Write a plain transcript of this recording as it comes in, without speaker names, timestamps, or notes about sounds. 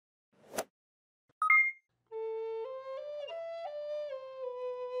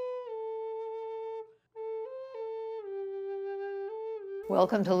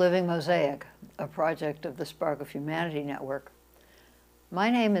Welcome to Living Mosaic, a project of the Spark of Humanity Network. My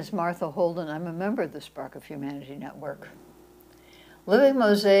name is Martha Holden. I'm a member of the Spark of Humanity Network. Living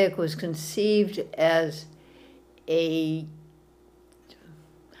Mosaic was conceived as an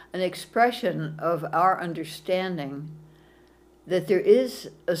expression of our understanding that there is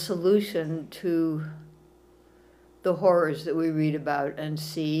a solution to the horrors that we read about and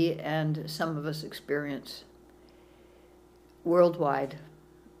see, and some of us experience worldwide,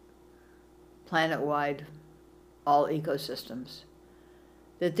 planet-wide, all ecosystems,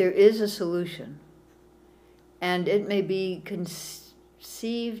 that there is a solution, and it may be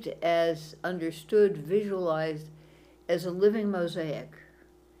conceived as understood, visualized as a living mosaic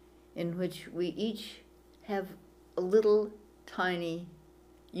in which we each have a little tiny,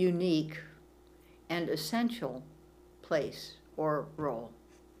 unique, and essential place or role.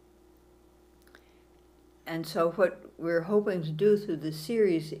 And so what we're hoping to do through this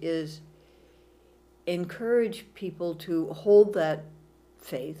series is encourage people to hold that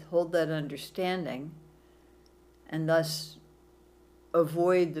faith, hold that understanding, and thus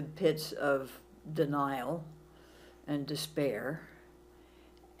avoid the pits of denial and despair,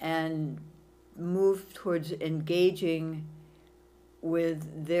 and move towards engaging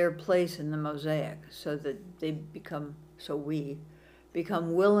with their place in the mosaic so that they become, so we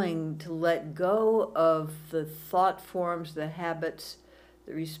become willing to let go of the thought forms, the habits,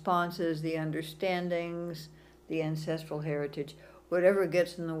 the responses, the understandings, the ancestral heritage, whatever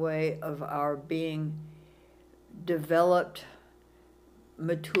gets in the way of our being developed,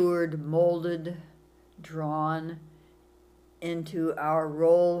 matured, molded, drawn into our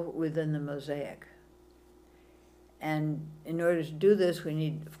role within the mosaic. And in order to do this, we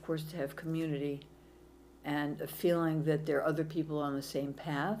need, of course, to have community and a feeling that there are other people on the same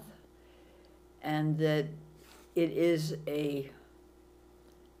path, and that it is a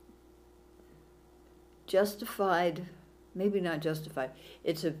justified, maybe not justified,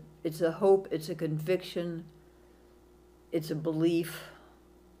 it's a hope, it's a conviction, it's a belief,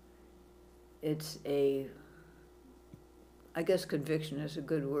 it's a, I guess conviction is a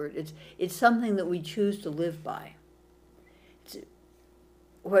good word, it's something that we choose to live by.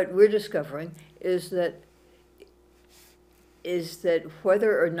 What we're discovering is that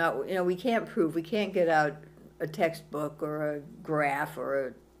whether or not, we can't prove, we can't get out a textbook or a graph or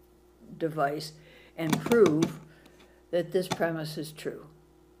a device and prove that this premise is true.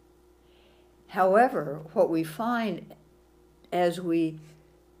 However, what we find as we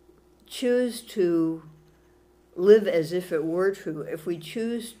choose to live as if it were true, if we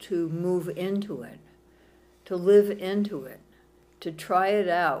choose to move into it, to live into it, to try it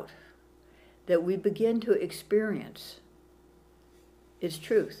out, that we begin to experience its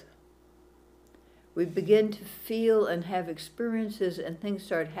truth. We begin to feel and have experiences, and things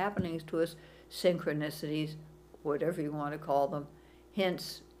start happening to us, synchronicities, whatever you want to call them,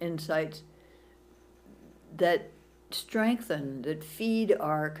 hints, insights, that strengthen, that feed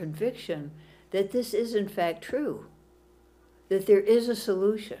our conviction that this is in fact true, that there is a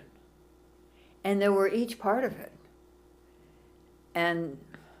solution, and that we're each part of it. And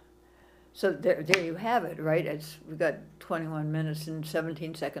so there you have it, right? We've got 21 minutes and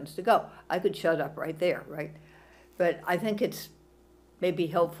 17 seconds to go. I could shut up right there, right? But I think it's maybe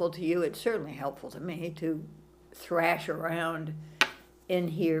helpful to you. It's certainly helpful to me to thrash around in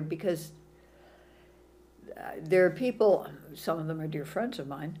here, because there are people, some of them are dear friends of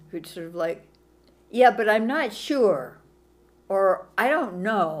mine, who sort of like, yeah, but I'm not sure, or I don't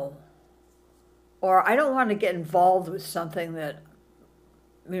know, or I don't want to get involved with something that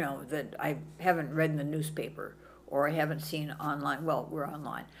that I haven't read in the newspaper or I haven't seen online. Well, we're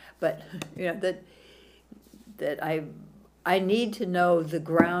online, but that I need to know the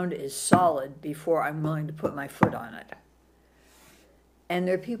ground is solid before I'm willing to put my foot on it. And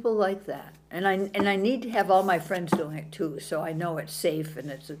there are people like that, and I need to have all my friends doing it too, so I know it's safe and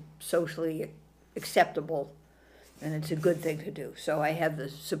it's socially acceptable, and it's a good thing to do. So I have the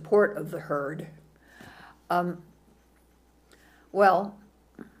support of the herd. Well,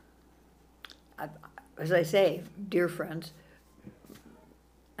 as I say, dear friends,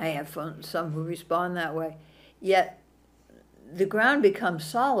 I have some who respond that way. Yet the ground becomes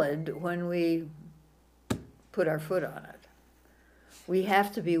solid when we put our foot on it. We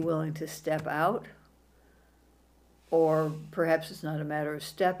have to be willing to step out, or perhaps it's not a matter of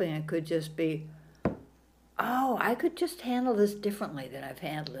stepping, it could just be, oh, I could just handle this differently than I've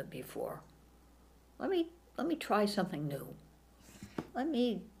handled it before. Let me try something new. Let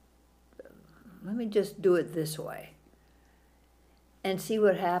me just do it this way and see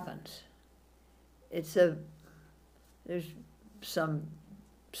what happens. There's some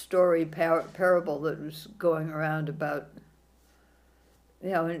story parable that was going around about,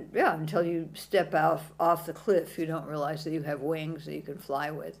 until you step off the cliff, you don't realize that you have wings that you can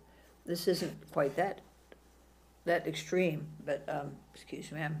fly with. This isn't quite that extreme, but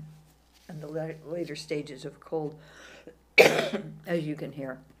excuse me, I'm in the later stages of cold, as you can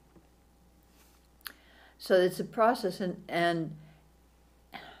hear. So it's a process, and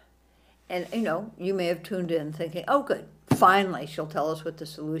you may have tuned in thinking, oh, good, finally she'll tell us what the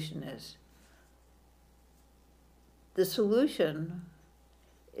solution is. The solution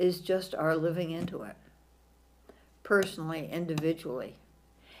is just our living into it, personally, individually.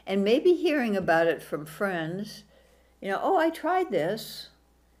 And maybe hearing about it from friends, oh, I tried this,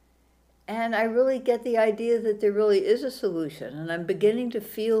 and I really get the idea that there really is a solution, and I'm beginning to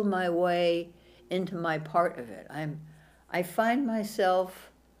feel my way into my part of it. I find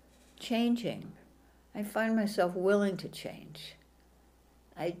myself changing. I find myself willing to change.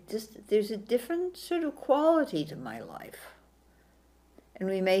 There's a different sort of quality to my life. And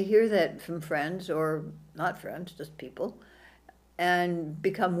we may hear that from friends, or not friends, just people, and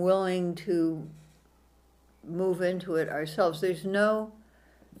become willing to move into it ourselves. There's no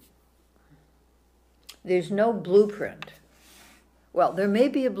blueprint. Well, there may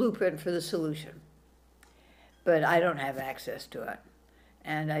be a blueprint for the solution, but I don't have access to it.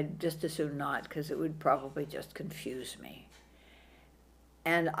 And I'd just as soon not, because it would probably just confuse me.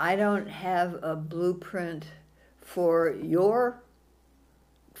 And I don't have a blueprint for your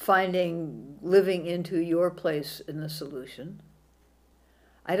living into your place in the solution.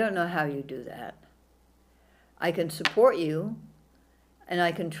 I don't know how you do that. I can support you, and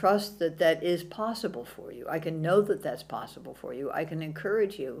I can trust that that is possible for you. I can know that that's possible for you. I can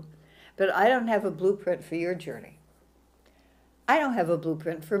encourage you, but I don't have a blueprint for your journey. I don't have a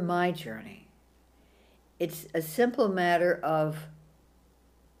blueprint for my journey. It's a simple matter of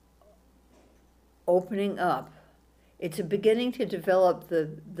opening up. It's a beginning to develop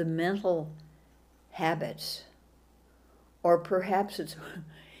the mental habits, or perhaps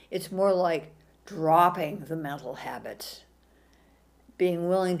it's more like dropping the mental habits, being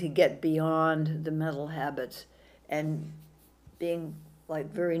willing to get beyond the mental habits and being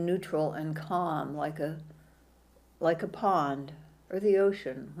like very neutral and calm, like a pond or the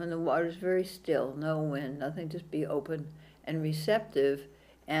ocean when the water's very still, no wind, nothing, just be open and receptive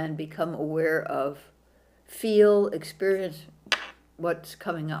and become aware of, feel, experience what's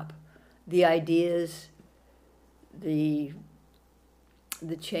coming up, the ideas, the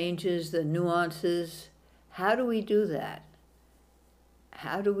changes, the nuances. How do we do that?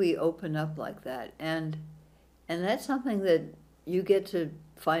 How do we open up like that? And that's something that you get to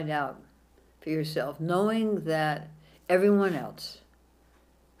find out for yourself, knowing that everyone else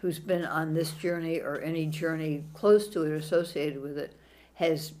who's been on this journey or any journey close to it, associated with it,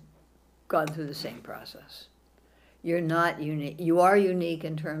 has gone through the same process. You're not unique. You are unique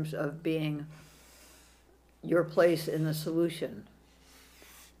in terms of being your place in the solution.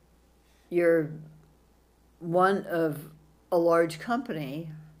 You're one of a large company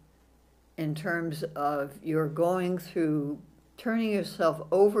in terms of you're going through turning yourself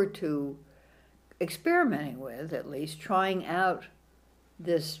over to experimenting with, at least trying out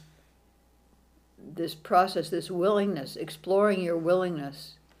this process, this willingness, exploring your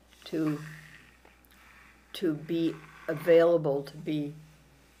willingness to be available to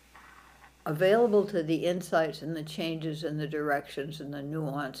the insights and the changes and the directions and the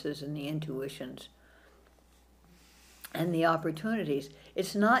nuances and the intuitions and the opportunities.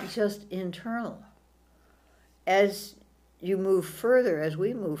 It's not just internal. As you move further, as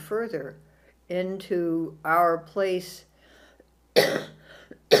we move further into our place,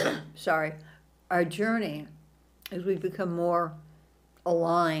 our journey, as we become more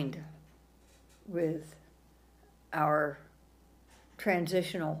aligned with our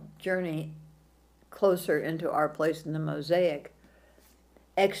transitional journey closer into our place in the mosaic,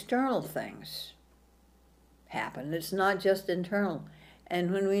 external things happen. It's not just internal.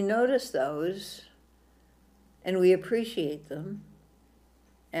 And when we notice those and we appreciate them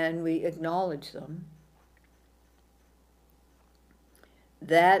and we acknowledge them,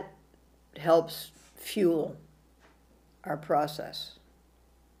 that helps fuel our process.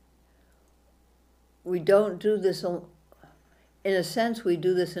 We don't do this, in a sense, we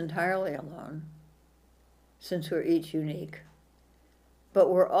do this entirely alone, since we're each unique. But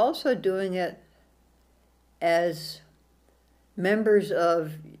we're also doing it as members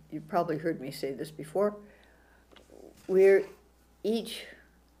of, you've probably heard me say this before, we're each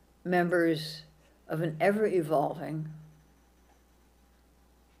members of an ever-evolving,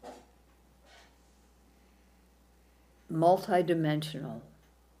 multidimensional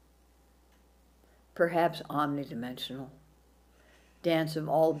perhaps omnidimensional, dance of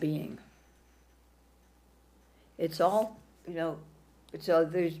all being. It's all,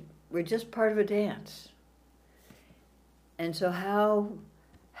 we're just part of a dance. And so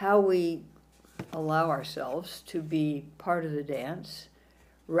how we allow ourselves to be part of the dance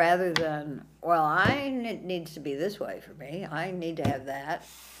rather than, well, it needs to be this way for me. I need to have that.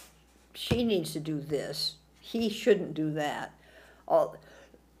 She needs to do this. He shouldn't do that. All,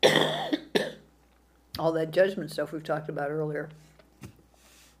 all that judgment stuff we've talked about earlier.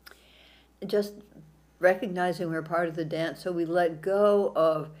 Just recognizing we're part of the dance, so we let go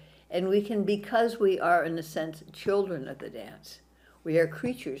of, and we can, because we are, in a sense, children of the dance. We are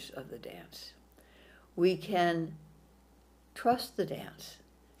creatures of the dance. We can trust the dance,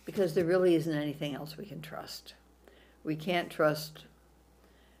 because there really isn't anything else we can trust. We can't trust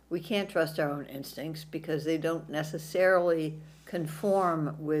our own instincts because they don't necessarily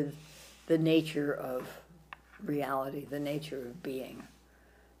conform with the nature of reality, the nature of being.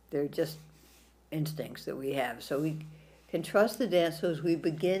 They're just instincts that we have. So we can trust the dance. So as we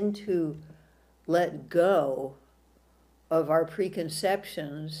begin to let go of our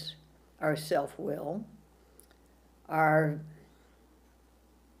preconceptions, our self-will, our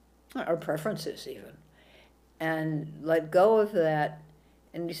preferences even, and let go of that.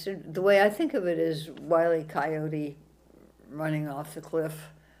 And the way I think of it is Wile E. Coyote running off the cliff,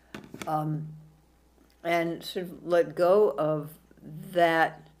 and sort of let go of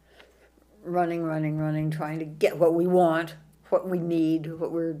that running, trying to get what we want, what we need,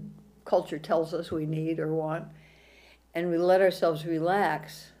 what our culture tells us we need or want, and we let ourselves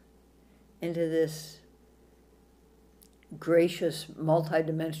relax into this gracious,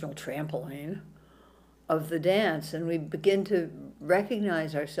 multidimensional trampoline of the dance, and we begin to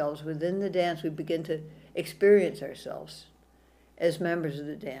recognize ourselves within the dance. We begin to experience ourselves as members of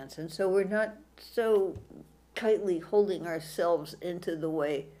the dance, and so we're not so tightly holding ourselves into the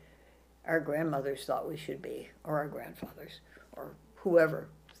way our grandmothers thought we should be, or our grandfathers, or whoever,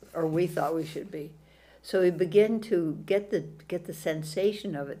 or we thought we should be. So we begin to get the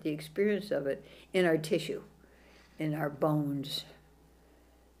sensation of it, the experience of it, in our tissue, in our bones,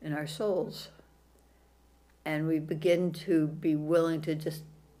 in our souls. And we begin to be willing to just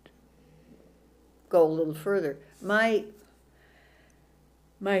go a little further. My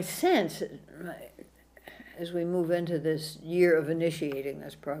sense, as we move into this year of initiating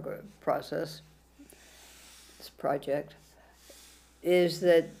this process, this project, is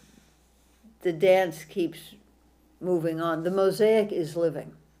that the dance keeps moving on. The mosaic is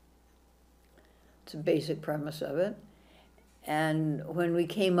living. It's a basic premise of it. And when we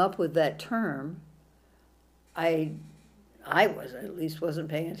came up with that term, I wasn't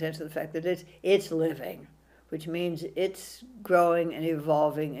paying attention to the fact that it's living, which means it's growing and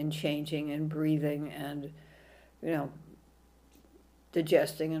evolving and changing and breathing and,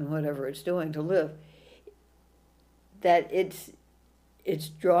 digesting and whatever it's doing to live. That it's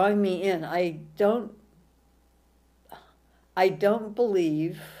drawing me in. I don't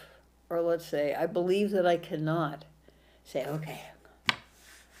believe, or let's say, I believe that I cannot say, okay,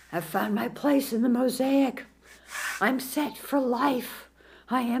 I've found my place in the mosaic. I'm set for life.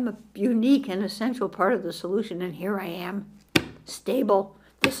 I am a unique and essential part of the solution, and here I am, stable.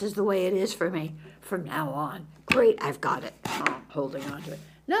 This is the way it is for me from now on. Great, I've got it. Oh, holding on to it.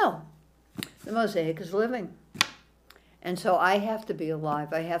 No, the mosaic is living. And so I have to be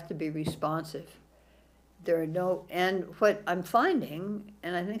alive. I have to be responsive. And what I'm finding,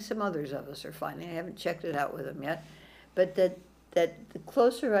 and I think some others of us are finding, I haven't checked it out with them yet, but that the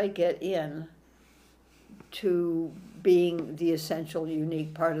closer I get in to being the essential,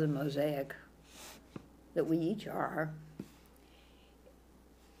 unique part of the mosaic that we each are,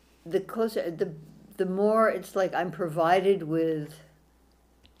 the more it's like I'm provided with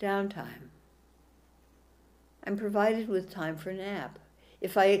downtime. I'm provided with time for a nap.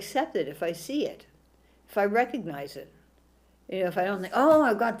 If I accept it, if I see it, if I recognize it, if I don't think, oh,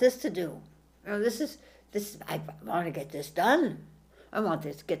 I've got this to do. This, I want to get this done. I want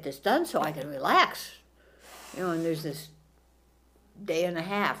to get this done so I can relax. And there's this day and a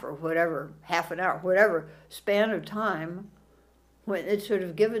half or whatever, half an hour, whatever span of time when it's sort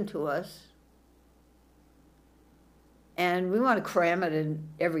of given to us. And we want to cram it and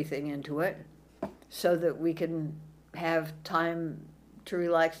everything into it so that we can have time to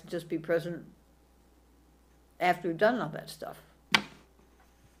relax and just be present after we've done all that stuff.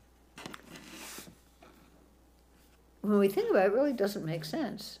 When we think about it, it really doesn't make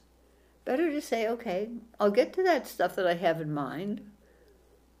sense. Better to say, okay, I'll get to that stuff that I have in mind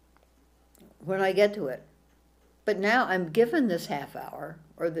when I get to it. But now I'm given this half hour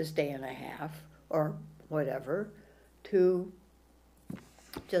or this day and a half or whatever, to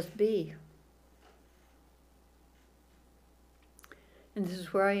just be. And this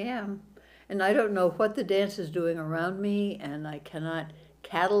is where I am. And I don't know what the dance is doing around me, and I cannot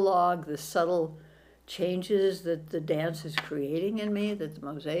catalog the subtle changes that the dance is creating in me, that the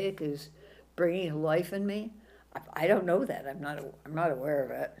mosaic is bringing to life in me. I don't know that. I'm not aware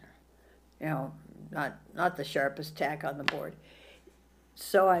of it. You know, not the sharpest tack on the board.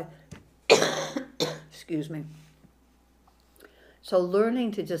 So I, excuse me. So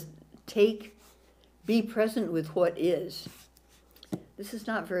learning to just be present with what is. This is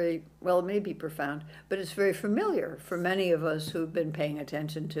not very, well, it may be profound, but it's very familiar for many of us who've been paying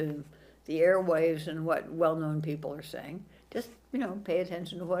attention to the airwaves and what well-known people are saying. Just, pay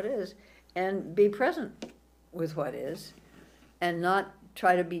attention to what is and be present with what is, and not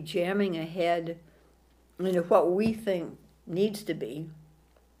try to be jamming ahead into what we think needs to be,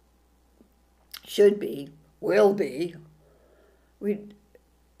 should be, will be. If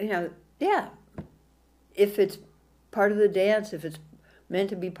it's part of the dance, if it's meant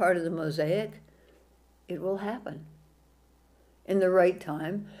to be part of the mosaic, it will happen in the right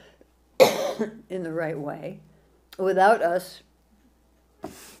time, in the right way, without us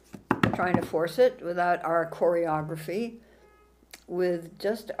trying to force it, without our choreography, with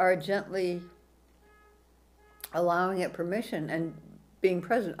just our gently allowing it permission and being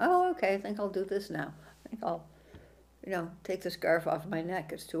present. Oh, okay, I think I'll do this now. I think I'll, take the scarf off my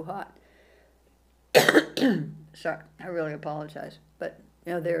neck. It's too hot. Sorry, I really apologize. But,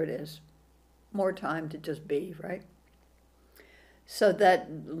 there it is. More time to just be, right? So that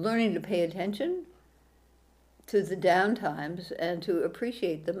learning to pay attention to the down times and to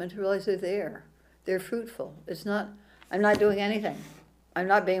appreciate them and to realize they're there. They're fruitful. It's not, I'm not doing anything. I'm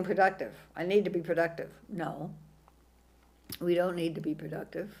not being productive. I need to be productive. No, we don't need to be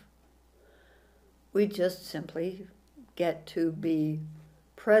productive. We just simply get to be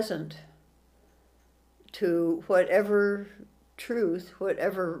present to whatever truth,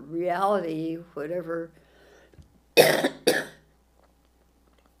 whatever reality, whatever, that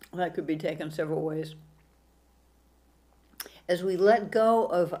could be taken several ways. As we let go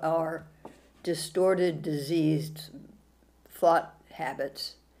of our distorted, diseased thought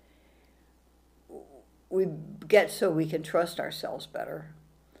habits, we get so we can trust ourselves better,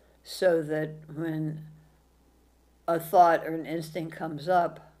 so that when a thought or an instinct comes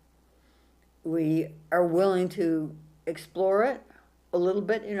up, we are willing to explore it a little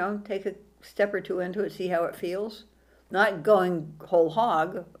bit, take a step or two into it, see how it feels. Not going whole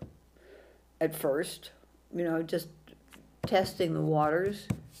hog at first, just testing the waters,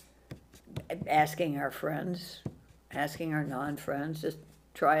 asking our friends, asking our non-friends, just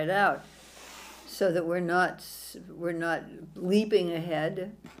try it out, so that we're not leaping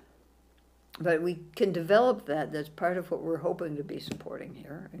ahead, but we can develop that. That's part of what we're hoping to be supporting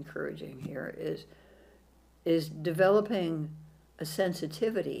here, encouraging here, is developing a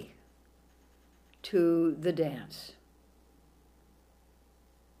sensitivity to the dance.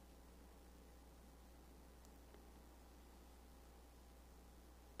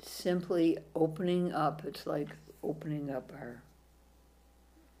 Simply opening up. It's like opening up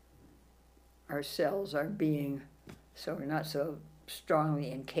our cells, our being, so we're not so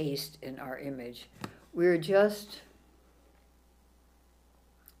strongly encased in our image. We're just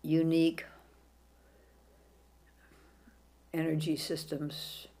unique energy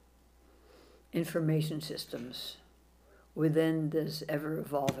systems, information systems within this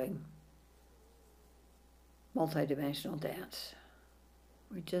ever-evolving multidimensional dance.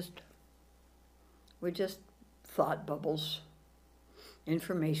 We're just thought bubbles,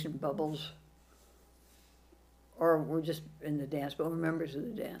 information bubbles, or we're just in the dance, but we're members of the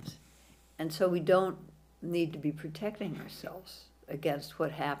dance. And so we don't need to be protecting ourselves against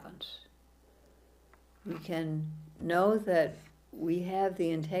what happens. We can know that we have the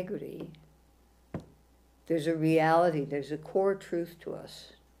integrity. There's a reality, there's a core truth to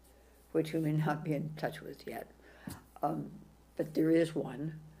us, which we may not be in touch with yet. But there is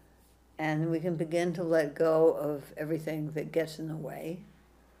one, and we can begin to let go of everything that gets in the way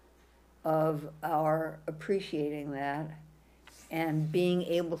of our appreciating that and being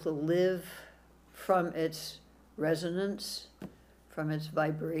able to live from its resonance, from its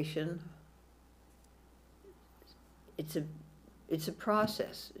vibration. It's a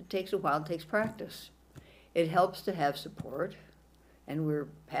process. It takes a while, it takes practice. It helps to have support, and we're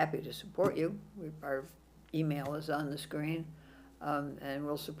happy to support you. Our email is on the screen. And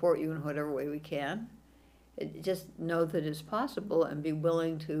we'll support you in whatever way we can. Just know that it's possible and be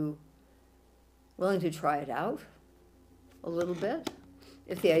willing to try it out a little bit.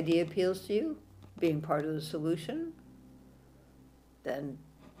 If the idea appeals to you, being part of the solution, then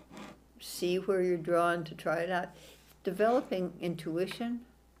see where you're drawn to try it out. Developing intuition,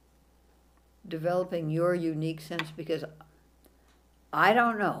 developing your unique sense, because I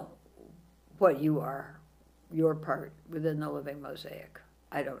don't know what you are, your part within the living mosaic.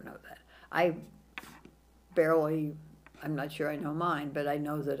 I don't know that. I'm not sure I know mine, but I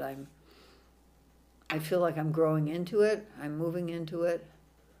know that I feel like I'm growing into it, I'm moving into it,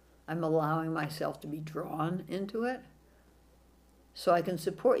 I'm allowing myself to be drawn into it, so I can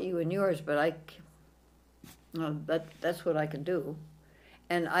support you in yours, but that's what I can do.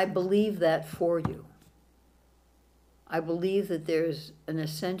 And I believe that for you. I believe that there's an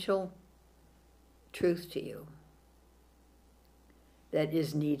essential truth to you that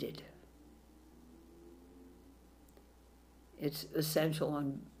is needed. It's essential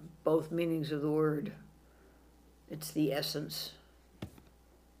in both meanings of the word. It's the essence.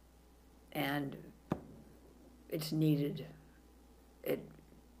 And it's needed.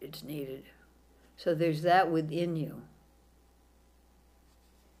 It's needed. So there's that within you.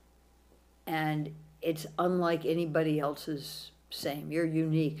 And it's unlike anybody else's same. You're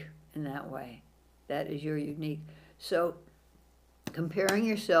unique in that way. That is your unique. So comparing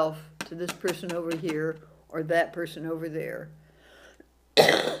yourself to this person over here or that person over there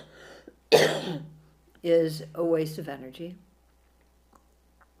is a waste of energy,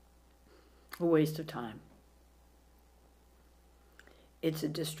 a waste of time. It's a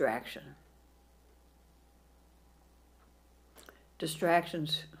distraction.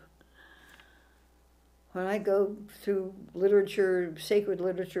 Distractions. When I go through literature, sacred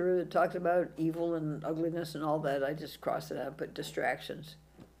literature that talks about evil and ugliness and all that, I just cross it out, but distractions.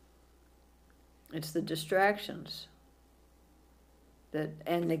 It's the distractions that,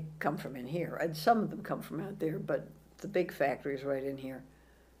 and they come from in here. And some of them come from out there, but the big factor is right in here.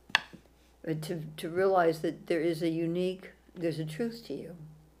 But to realize that there's a truth to you.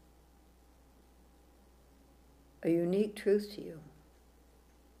 A unique truth to you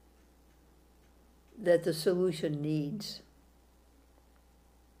that the solution needs.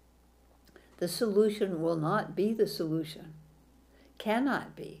 The solution will not be the solution,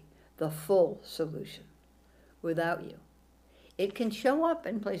 cannot be the full solution without you. It can show up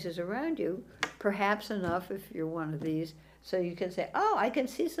in places around you, perhaps enough if you're one of these, so you can say, oh, I can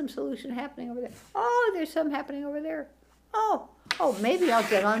see some solution happening over there. Oh, there's some happening over there. Oh, maybe I'll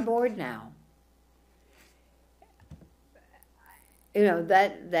get on board now. You know,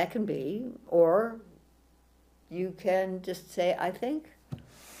 that can be, or you can just say, I think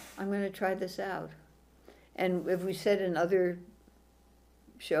I'm going to try this out. And if we said in other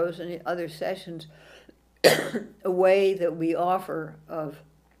shows and other sessions, a way that we offer of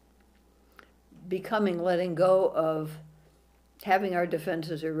becoming, letting go of having our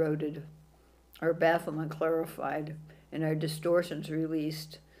defenses eroded, our bafflement clarified, and our distortions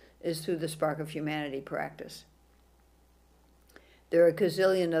released is through the Spark of Humanity practice. There are a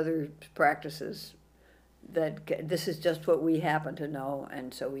gazillion other practices that this is just what we happen to know,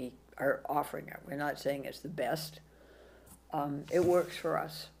 and so we are offering it. We're not saying it's the best. It works for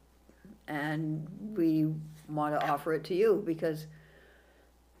us, and we want to offer it to you because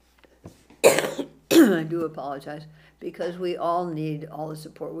I do apologize, because we all need all the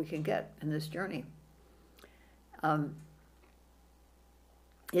support we can get in this journey.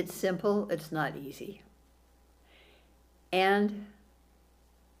 It's simple, it's not easy. And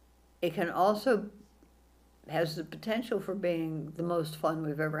it can also has the potential for being the most fun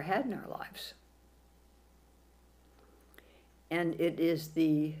we've ever had in our lives. And it is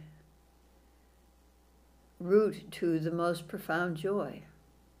the route to the most profound joy.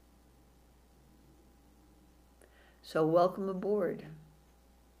 So welcome aboard.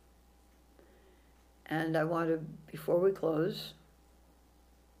 And I want to, before we close,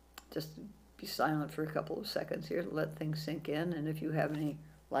 just be silent for a couple of seconds here to let things sink in. And if you have any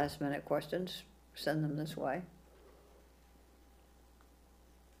last-minute questions, send them this way.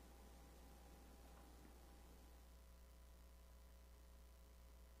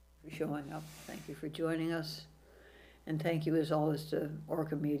 For showing up. Thank you for joining us. And thank you, as always, to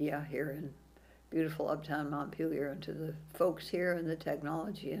Orca Media here in beautiful uptown Montpelier, and to the folks here and the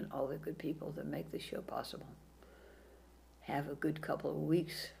technology and all the good people that make this show possible. Have a good couple of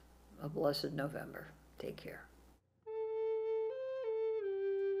weeks. A blessed November. Take care.